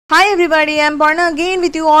Hi everybody, I am Parna again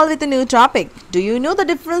with you all with a new topic. Do you know the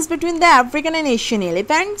difference between the African and Asian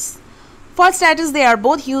elephants? For status, they are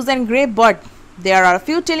both huge and grey, but there are a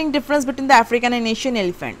few telling difference between the African and Asian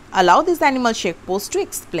elephant. Allow this animal shape post to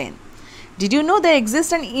explain. Did you know there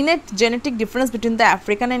exists an innate genetic difference between the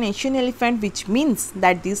African and Asian elephant, which means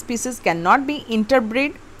that these species cannot be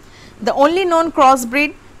interbred? The only known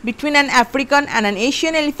crossbreed between an African and an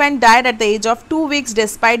Asian elephant died at the age of 2 weeks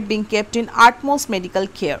despite being kept in utmost medical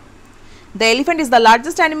care. The elephant is the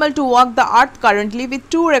largest animal to walk the earth currently with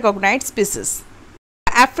 2 recognized species.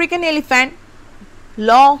 The African elephant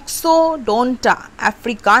Loxodonta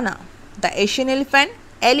africana, the Asian elephant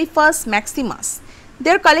Elephas maximus.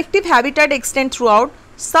 Their collective habitat extends throughout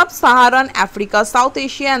sub-Saharan Africa, South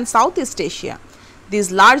Asia and Southeast Asia.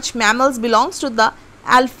 These large mammals belong to the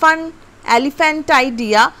Elephantidae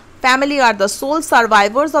family, are the sole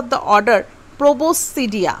survivors of the order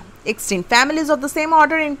Proboscidea. Extinct families of the same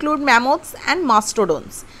order include mammoths and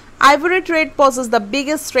mastodons. Ivory trade poses the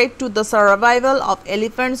biggest threat to the survival of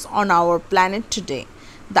elephants on our planet today.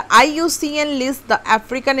 The IUCN lists the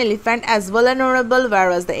African elephant as vulnerable,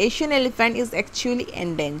 whereas the Asian elephant is actually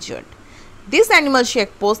endangered. This animal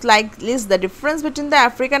shape post lists the difference between the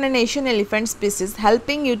African and Asian elephant species,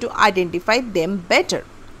 helping you to identify them better.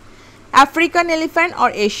 African elephant or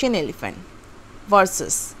Asian elephant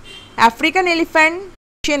versus African elephant,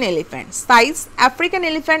 Asian elephant. Size: African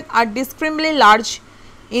elephant are discrepantingly large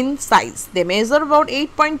in size. They measure about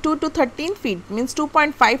 8.2 to 13 feet, means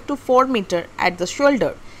 2.5 to 4 meter at the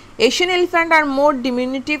shoulder. Asian elephant are more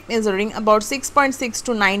diminutive, measuring about 6.6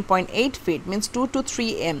 to 9.8 feet, means 2 to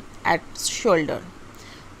 3 m at shoulder.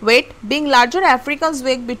 Weight: being larger, Africans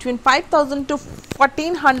weigh between 5,000 to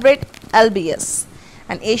 1,400 lbs.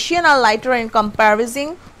 And Asian are lighter in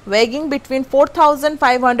comparison, weighing between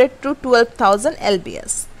 4,500 to 12,000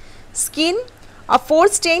 lbs. Skin: a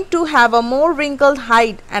force tend to have a more wrinkled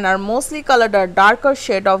hide and are mostly colored a darker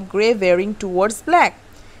shade of grey varying towards black.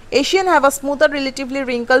 Asian have a smoother, relatively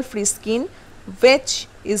wrinkle-free skin, which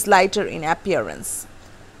is lighter in appearance.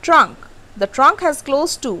 Trunk: the trunk has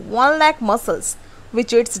close to 1 lakh muscles,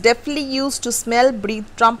 which it's deftly used to smell, breathe,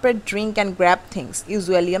 trumpet, drink and grab things,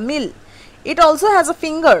 usually a meal. It also has a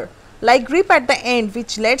finger-like grip at the end,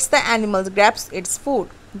 which lets the animal grab its food.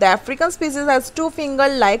 The African species has 2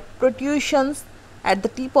 finger-like protrusions at the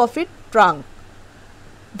tip of its trunk.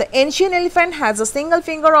 The Asian elephant has a single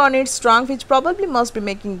finger on its trunk, which probably must be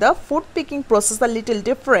making the food picking process a little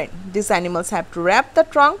different. These animals have to wrap the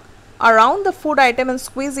trunk around the food item and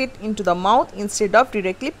squeeze it into the mouth instead of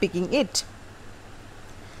directly picking it.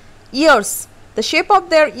 Ears: the shape of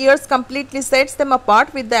their ears completely sets them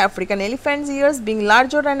apart, with the African elephant's ears being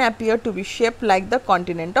larger and appear to be shaped like the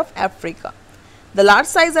continent of Africa. The large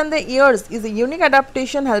size and the ears is a unique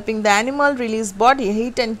adaptation, helping the animal release body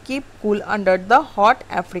heat and keep cool under the hot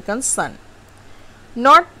African sun.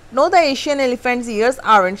 No, the Asian elephant's ears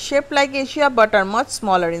aren't shaped like Asia but are much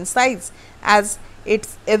smaller in size. As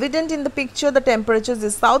it's evident in the picture, the temperatures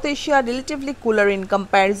in South Asia are relatively cooler in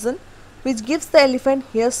comparison, which gives the elephant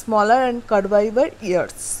here smaller and curvier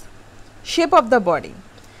ears. Shape of the body: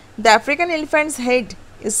 the African elephant's head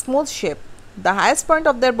is smooth shaped. The highest point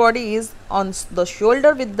of their body is on the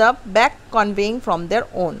shoulder, with the back conveying from their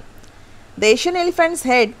own. The Asian elephant's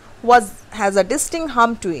head has a distinct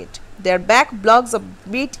hump to it. Their back blogs a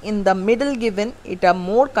bit in the middle, giving it a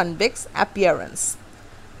more convex appearance.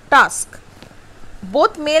 Tusk: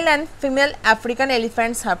 both male and female African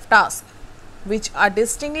elephants have tusks, which are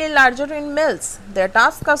distinctly larger in males. Their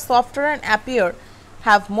tusks are softer and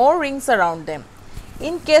have more rings around them.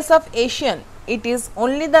 In case of Asian, it is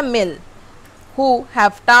only the male who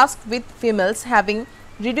have tusks, with females having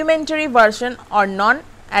rudimentary version or none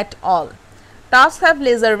at all. Tusks have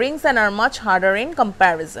laser rings and are much harder in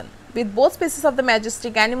comparison. With both species of the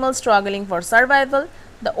majestic animals struggling for survival,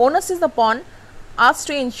 the onus is upon us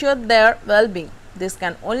to ensure their well-being. This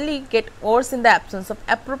can only get worse in the absence of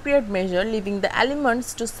appropriate measure, leaving the elements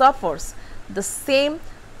to suffer the same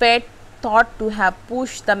fate thought to have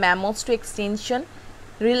pushed the mammoths to extinction: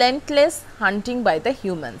 relentless hunting by the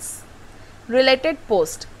humans. Related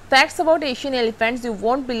post: facts about Asian elephants you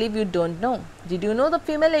won't believe you don't know. Did you know the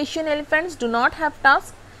female Asian elephants do not have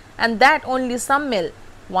tusks, and that only some male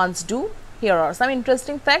ones do? Here are some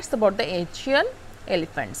interesting facts about the Asian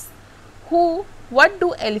elephants. What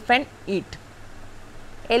do elephants eat?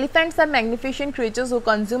 Elephants are magnificent creatures who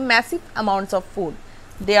consume massive amounts of food.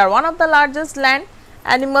 They are one of the largest land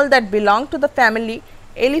animals that belong to the family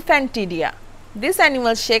Elephantidae. This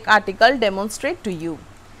animal shake article demonstrate to you.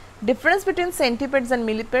 Difference between centipedes and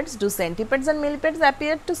millipedes. Do centipedes and millipedes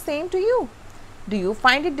appear to same to you? Do you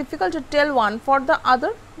find it difficult to tell one for the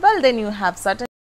other? Well, then you have certain